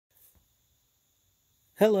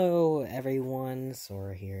Hello everyone,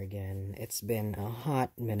 Sora here again. It's been a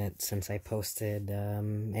hot minute since I posted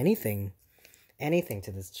anything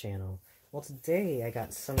to this channel. Well, today I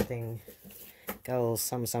got a little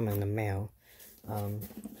something in the mail.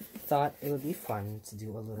 Thought it would be fun to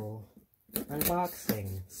do a little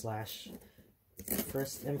unboxing slash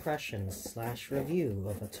first impressions slash review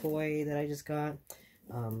of a toy that I just got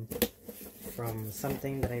from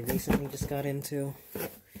something that I recently just got into.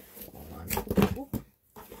 Hold on. Ooh.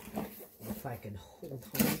 If I could hold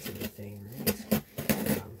on to the thing, right?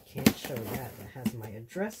 Can't show that. It has my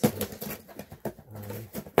address on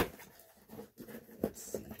it. Let's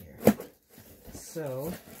see here.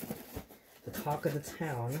 So, the talk of the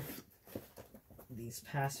town these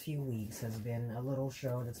past few weeks has been a little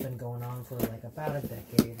show that's been going on for like about a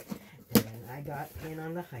decade, and I got in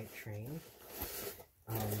on the hype train.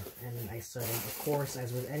 And I started, of course,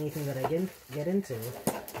 as with anything that I get into,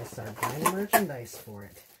 I started buying merchandise for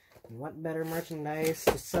it. And what better merchandise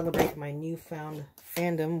to celebrate my newfound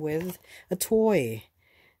fandom with a toy?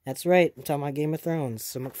 That's right, I'm talking about Game of Thrones.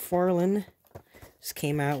 So McFarlane just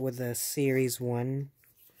came out with a Series 1,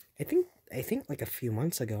 I think like a few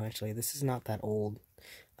months ago, actually. This is not that old,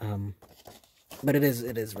 but it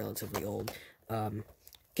is relatively old.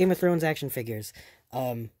 Game of Thrones action figures.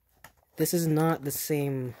 This is not the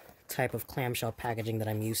same type of clamshell packaging that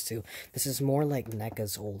I'm used to. This is more like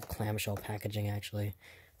NECA's old clamshell packaging, actually.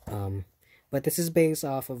 But this is based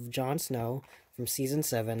off of Jon Snow from Season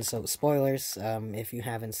 7, so spoilers, if you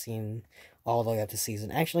haven't seen all the way up to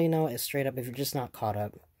season. Actually, no, it's straight up, if you're just not caught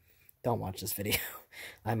up, don't watch this video.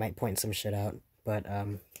 I might point some shit out, but,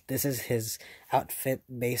 this is his outfit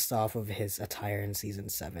based off of his attire in Season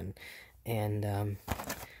 7, and,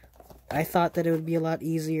 I thought that it would be a lot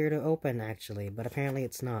easier to open, actually, but apparently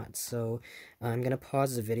it's not. So, I'm gonna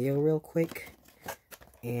pause the video real quick,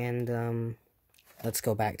 and, let's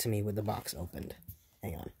go back to me with the box opened.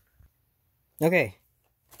 Hang on. Okay,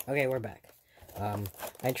 we're back.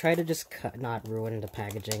 I try to just not ruin the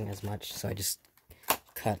packaging as much, so I just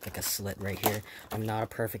cut, like, a slit right here. I'm not a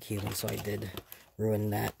perfect human, so I did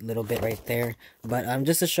ruin that little bit right there, but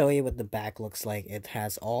just to show you what the back looks like, it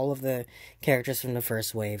has all of the characters from the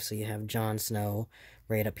first wave. So you have Jon Snow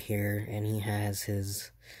right up here, and he has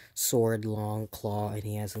his sword, long claw, and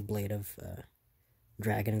he has a blade of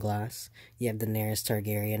dragon glass. You have Daenerys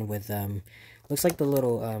Targaryen with looks like the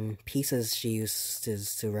little pieces she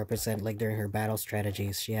uses to represent, like, during her battle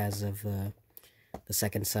strategies she has of the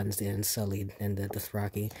Second Sons, the Unsullied, and the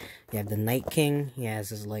Dothraki. You have the Night King. He has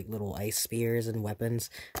his, like, little ice spears and weapons.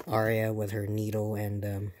 Arya with her needle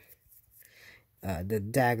and, the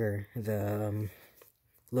dagger, the,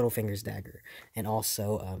 Littlefinger's dagger. And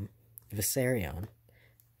also, Viserion,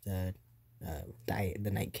 the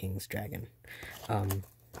Night King's dragon.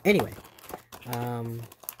 Anyway,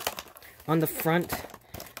 on the front,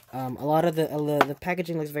 a lot of the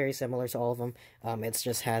packaging looks very similar to all of them. It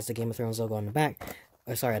just has the Game of Thrones logo on the back.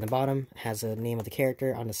 Or sorry, on the bottom. Has the name of the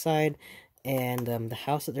character on the side. And the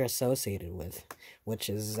house that they're associated with.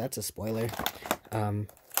 That's a spoiler.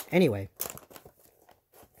 Anyway.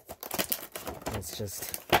 Let's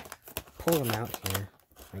just pull them out here,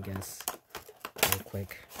 I guess. Real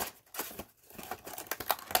quick.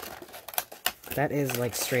 That is,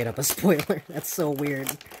 like, straight up a spoiler. That's so weird.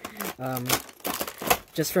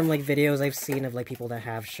 Just from, like, videos I've seen of, like, people that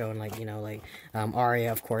have shown, like, you know, like,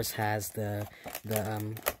 Arya, of course, has the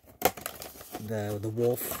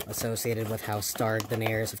wolf associated with how Stark.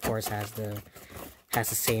 Daenerys, of course, has the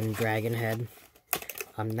same dragon head.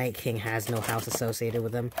 Night King has no house associated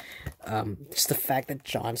with him. Just the fact that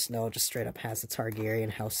Jon Snow just straight up has the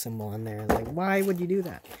Targaryen house symbol in there. Like, why would you do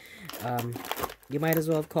that? You might as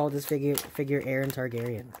well have called this figure Aeron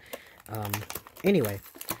Targaryen. Anyway.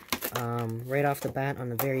 Right off the bat, on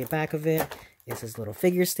the very back of it, is his little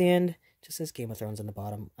figure stand. Just says Game of Thrones on the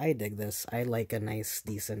bottom. I dig this. I like a nice,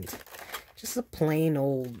 decent, just a plain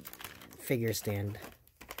old figure stand.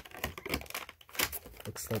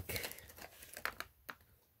 Looks like...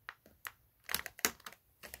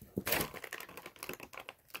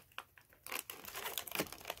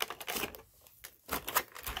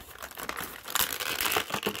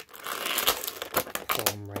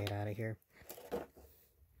 pull him right out of here.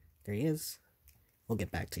 There he is. We'll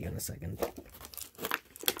get back to you in a second.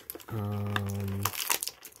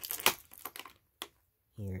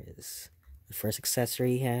 Here is the first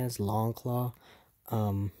accessory he has, long claw.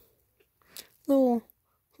 Little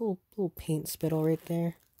paint spittle right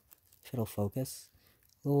there. If it'll focus.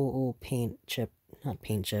 Little paint chip, not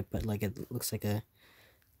paint chip, but like it looks like a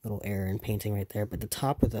little error in painting right there. But the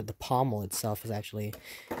top of the pommel itself is actually,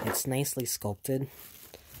 it's nicely sculpted.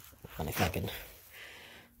 And if I can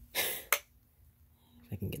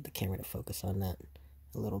I can get the camera to focus on that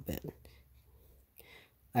a little bit.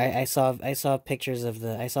 I saw pictures of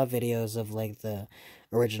I saw videos of like the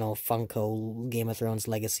original Funko Game of Thrones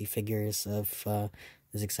legacy figures of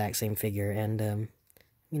this exact same figure, and I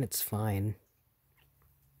mean, it's fine.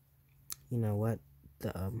 You know what?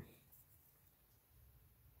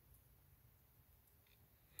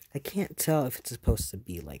 I can't tell if it's supposed to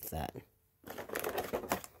be like that.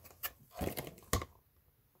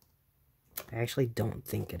 I actually don't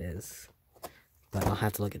think it is, but I'll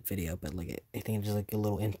have to look at video. But like, I think it's just like a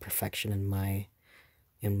little imperfection in my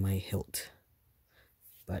hilt.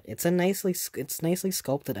 But it's nicely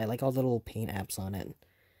sculpted. I like all the little paint apps on it.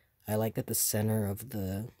 I like that the center of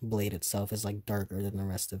the blade itself is like darker than the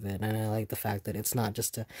rest of it, and I like the fact that it's not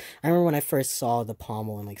just a. I remember when I first saw the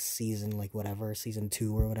pommel in like season 2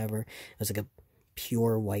 or whatever, it was like a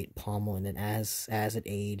pure white pommel, and then as it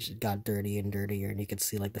aged, it got dirtier and dirtier, and you could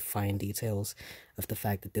see like the fine details of the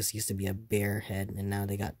fact that this used to be a bear head, and now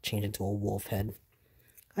they got changed into a wolf head.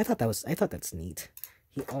 I thought that's neat.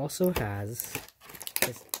 He also has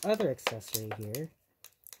this other accessory here,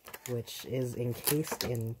 which is encased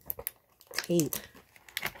in tape,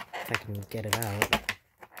 if I can get it out.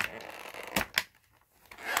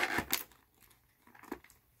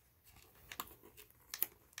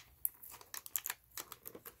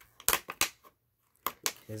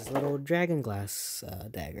 His little dragon glass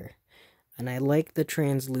dagger. And I like the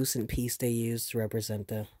translucent piece they used to represent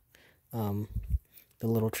the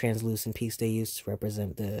little translucent piece they used to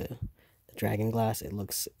represent the dragon glass. It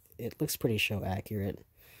looks pretty show accurate.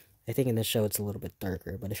 I think in this show it's a little bit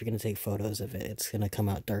darker, but if you're going to take photos of it, it's going to come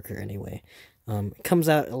out darker anyway. It comes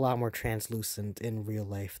out a lot more translucent in real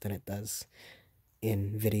life than it does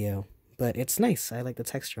in video. But it's nice. I like the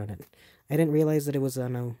texture on it. I didn't realize that it was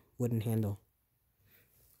on a wooden handle,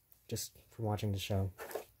 just from watching the show.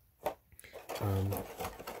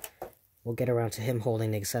 We'll get around to him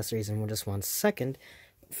holding the accessories in just 1 second.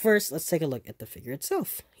 First, let's take a look at the figure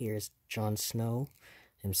itself. Here's Jon Snow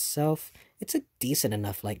himself. It's a decent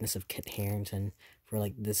enough likeness of Kit Harington for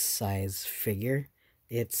like this size figure.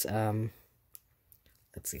 It's let's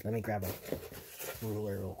see, let me grab a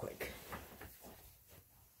ruler real quick.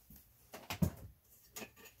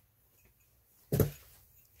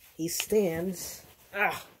 He stands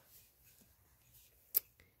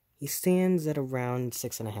at around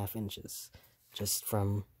 6.5 inches, just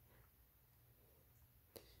from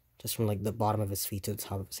like the bottom of his feet to the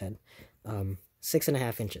top of his head.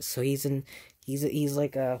 6.5 inches. So he's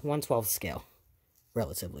like a 1/12 scale,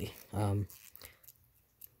 relatively.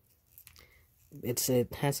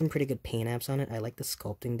 It has some pretty good paint apps on it. I like the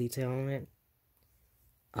sculpting detail on it.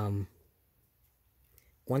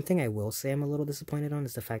 One thing I will say I'm a little disappointed on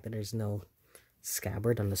is the fact that there's no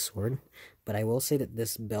scabbard on the sword, but I will say that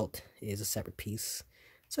this belt is a separate piece.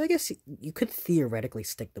 So I guess you could theoretically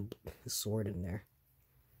stick the sword in there.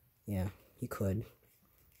 Yeah, you could.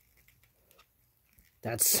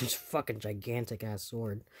 That's such fucking gigantic ass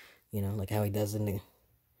sword, you know, like how he does in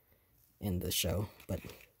the show. But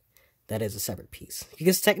that is a separate piece,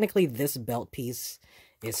 because technically this belt piece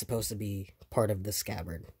is supposed to be part of the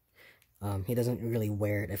scabbard. He doesn't really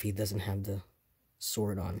wear it if he doesn't have the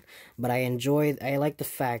sword on. But I like the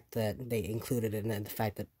fact that they included it, and the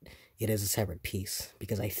fact that it is a separate piece,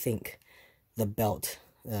 because I think the belt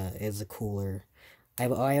is a cooler.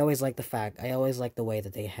 I always like the way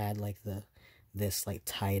that they had like this like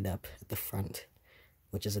tied up at the front,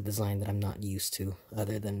 which is a design that I'm not used to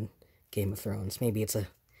other than Game of Thrones. Maybe it's a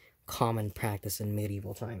common practice in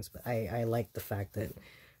medieval times, but I like the fact that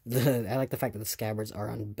the scabbards are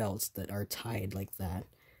on belts that are tied like that.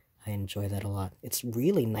 I enjoy that a lot. It's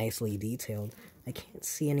really nicely detailed. I can't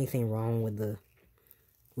see anything wrong with the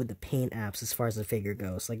paint apps as far as the figure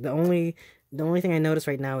goes. Like the only thing I notice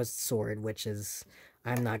right now is sword, which is,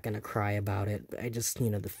 I'm not gonna cry about it. I just, you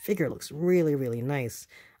know, the figure looks really, really nice.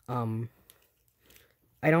 I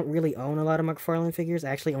don't really own a lot of McFarlane figures. I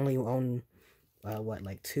actually only own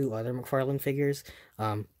like 2 other McFarlane figures.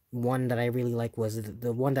 One that I really like was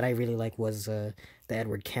the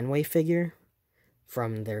Edward Kenway figure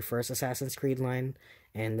from their first Assassin's Creed line,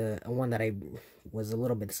 and the one that I was a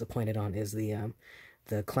little bit disappointed on is the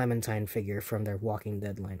Clementine figure from their Walking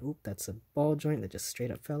Dead line. Oop, that's a ball joint that just straight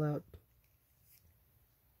up fell out.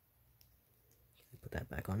 Put that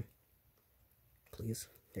back on, please.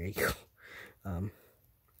 There you go.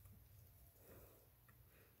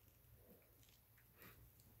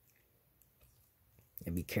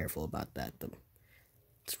 And be careful about that.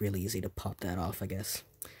 It's really easy to pop that off, I guess.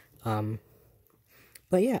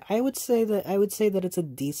 But yeah, I would say that it's a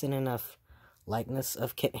decent enough likeness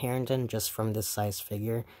of Kit Harington just from this size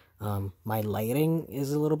figure. My lighting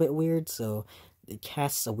is a little bit weird, so it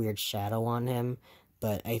casts a weird shadow on him,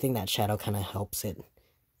 but I think that shadow kind of helps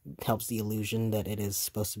the illusion that it is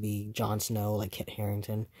supposed to be Jon Snow, like Kit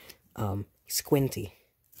Harington. Squinty.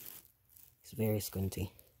 He's very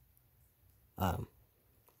squinty. I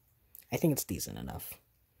think it's decent enough.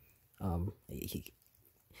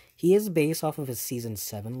 He is based off of his season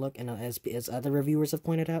 7 look, and as other reviewers have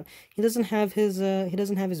pointed out, he doesn't have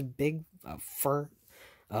his big fur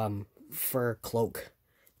cloak,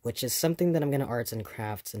 which is something that I'm gonna arts and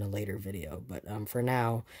crafts in a later video. But for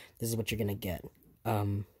now, this is what you're gonna get.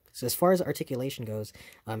 So as far as articulation goes,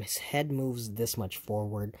 his head moves this much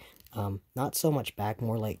forward, not so much back,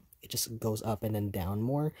 more like it just goes up and then down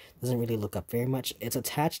more. Doesn't really look up very much. It's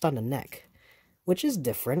attached on the neck, which is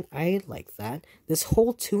different. I like that. This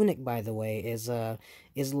whole tunic, by the way, is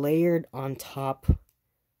layered on top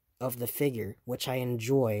of the figure, which I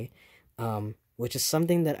enjoy, which is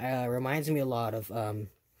something that reminds me a lot of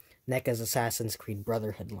NECA's Assassin's Creed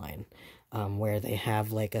Brotherhood line, where they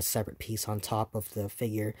have like a separate piece on top of the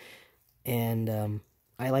figure, and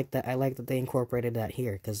I like that. I like that they incorporated that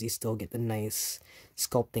here, because you still get the nice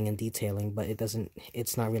sculpting and detailing, but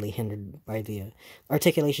it's not really hindered by the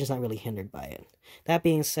articulation. Is not really hindered by it. That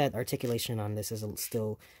being said, articulation on this is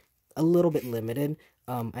still a little bit limited.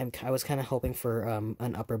 I was kind of hoping for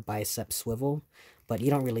an upper bicep swivel, but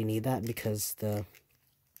you don't really need that because the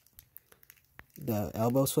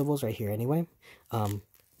elbow swivel's right here anyway.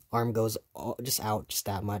 Arm goes just out just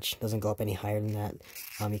that much, doesn't go up any higher than that.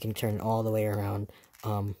 You can turn it all the way around.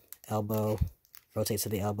 Elbow rotates to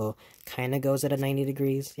the elbow, kind of goes at a 90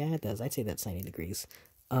 degrees. Yeah, it does. I'd say that's 90 degrees.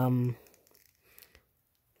 The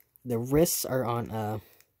wrists are on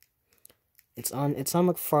it's on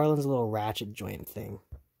McFarlane's little ratchet joint thing.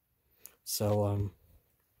 So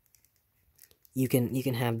you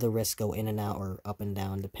can have the wrist go in and out or up and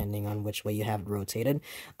down depending on which way you have it rotated.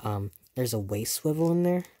 There's a waist swivel in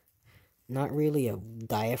there. Not really a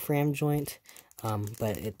diaphragm joint,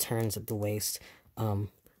 but it turns at the waist.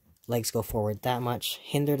 Legs go forward that much,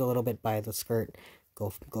 hindered a little bit by the skirt.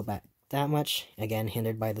 Go back that much, again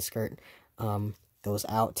hindered by the skirt. Goes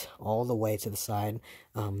out all the way to the side.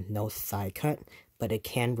 No thigh cut, but it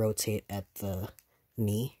can rotate at the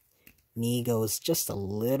knee. Knee goes just a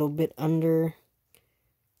little bit under,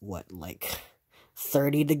 what, like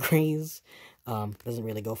 30 degrees. Doesn't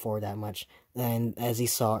really go forward that much. And as you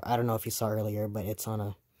saw, I don't know if you saw earlier, but it's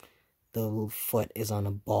on the foot is on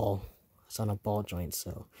a ball. It's on a ball joint,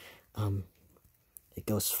 so it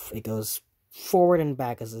goes forward and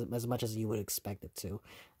back as much as you would expect it to.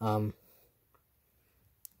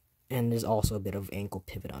 And there's also a bit of ankle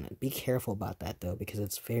pivot on it. Be careful about that though, because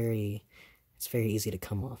it's very easy to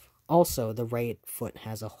come off. Also, the right foot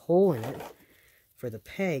has a hole in it for the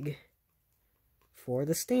peg for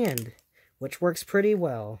the stand, which works pretty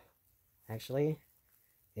well. Actually,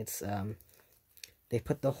 it's they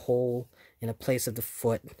put the hole in a place of the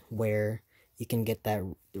foot where you can get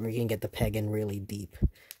the peg in really deep,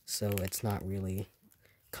 so it's not really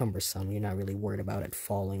cumbersome. You're not really worried about it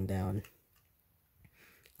falling down.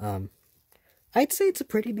 I'd say it's a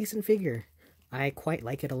pretty decent figure. I quite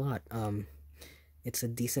like it a lot. It's a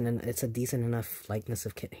decent enough likeness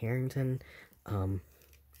of Kit Harington. You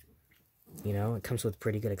know, it comes with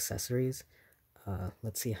pretty good accessories.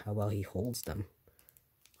 Let's see how well he holds them.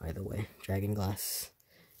 By the way, dragon glass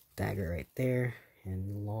dagger right there,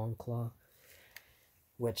 and long claw,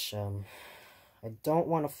 which I don't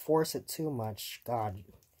want to force it too much. God,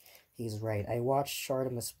 he's right. I watched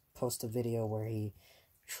Shartimus post a video where he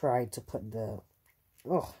tried to put the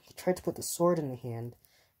sword in the hand,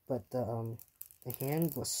 but the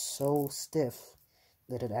hand was so stiff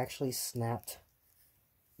that it actually snapped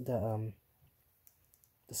the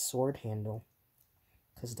sword handle,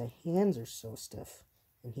 because the hands are so stiff.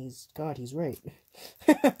 And he's right.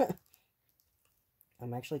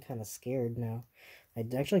 I'm actually kind of scared now. I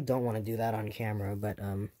actually don't want to do that on camera, but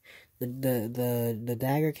the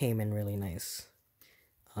dagger came in really nice.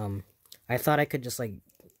 I thought I could just like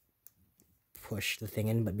push the thing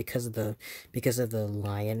in, but because of the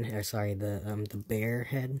lion, or sorry, the bear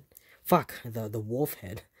head, the wolf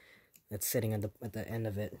head that's sitting at the end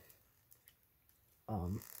of it.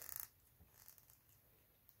 Oh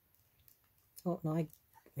no, I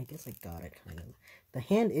guess I got it, kind of. The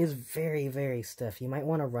hand is very, very stiff. You might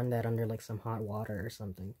want to run that under, like, some hot water or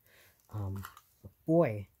something.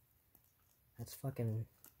 Boy, that's fucking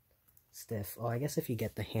stiff. Oh, I guess if you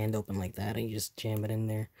get the hand open like that and you just jam it in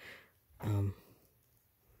there.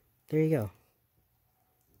 There you go.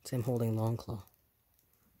 It's him holding Long Claw.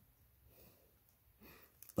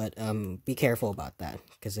 But, be careful about that,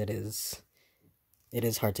 because it is it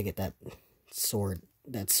is hard to get that sword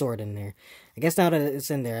in there. I guess now that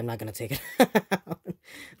it's in there, I'm not gonna take it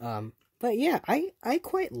out. But yeah, I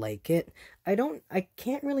quite like it. I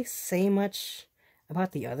can't really say much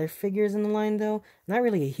about the other figures in the line, though. I'm not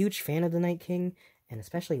really a huge fan of the Night King, and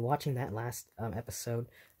especially watching that last episode,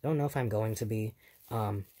 I don't know if I'm going to be.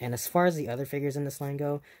 And as far as the other figures in this line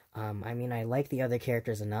go, I mean, I like the other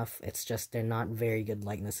characters enough. It's just they're not very good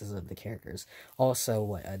likenesses of the characters.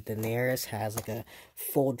 Also, Daenerys has like a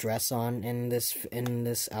full dress on in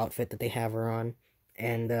this outfit that they have her on,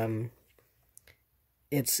 and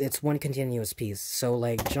it's one continuous piece. So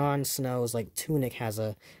like Jon Snow's like tunic has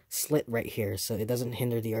a slit right here, so it doesn't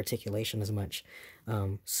hinder the articulation as much.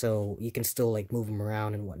 So you can still like move them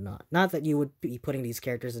around and whatnot. Not that you would be putting these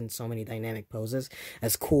characters in so many dynamic poses.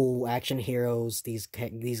 As cool action heroes these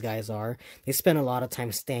guys are, they spend a lot of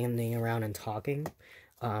time standing around and talking.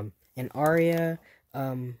 And Arya,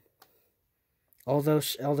 although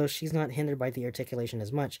she's not hindered by the articulation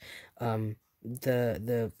as much,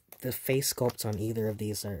 the face sculpts on either of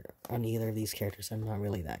these characters are not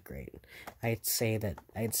really that great. I'd say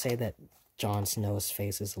that Jon Snow's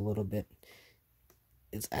face is a little bit.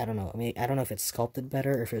 I don't know. I mean, I don't know if it's sculpted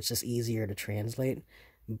better or if it's just easier to translate.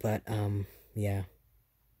 But yeah.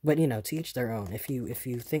 But you know, to each their own. If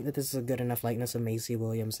you think that this is a good enough likeness of Maisie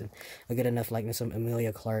Williams and a good enough likeness of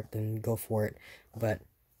Emilia Clarke, then go for it. But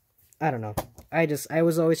I don't know. I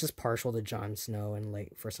was always just partial to Jon Snow, and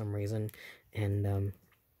like for some reason, and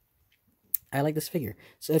I like this figure.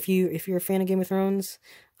 So if you're a fan of Game of Thrones,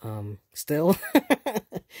 still,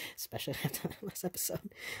 especially after the last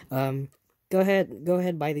episode, go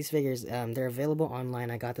ahead buy these figures. They're available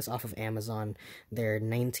online. I got this off of Amazon. They're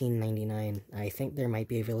 $19.99. I think they might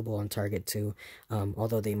be available on Target too,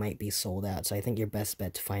 although they might be sold out. So I think your best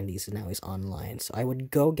bet to find these now is online. So I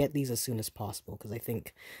would go get these as soon as possible, because I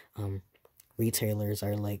think retailers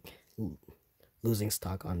are like losing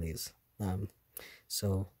stock on these.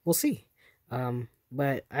 So we'll see.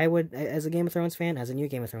 But I would, as a Game of Thrones fan, as a new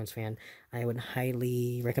Game of Thrones fan, I would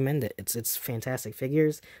highly recommend it. It's fantastic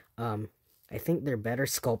figures. I think they're better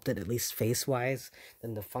sculpted, at least face-wise,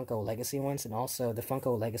 than the Funko Legacy ones. And also, the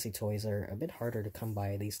Funko Legacy toys are a bit harder to come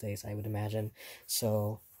by these days, I would imagine.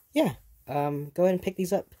 So, yeah. Go ahead and pick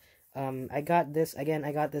these up. I got this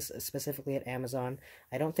specifically at Amazon.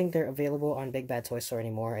 I don't think they're available on Big Bad Toy Store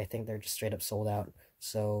anymore. I think they're just straight up sold out.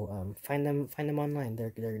 So, find them online.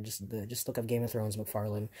 They're just look up Game of Thrones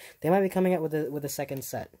McFarlane. They might be coming out with a second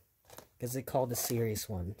set, because they called the series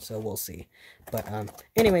one, so we'll see. But,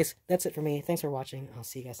 anyways, that's it for me. Thanks for watching. I'll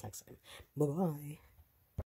see you guys next time. Bye-bye.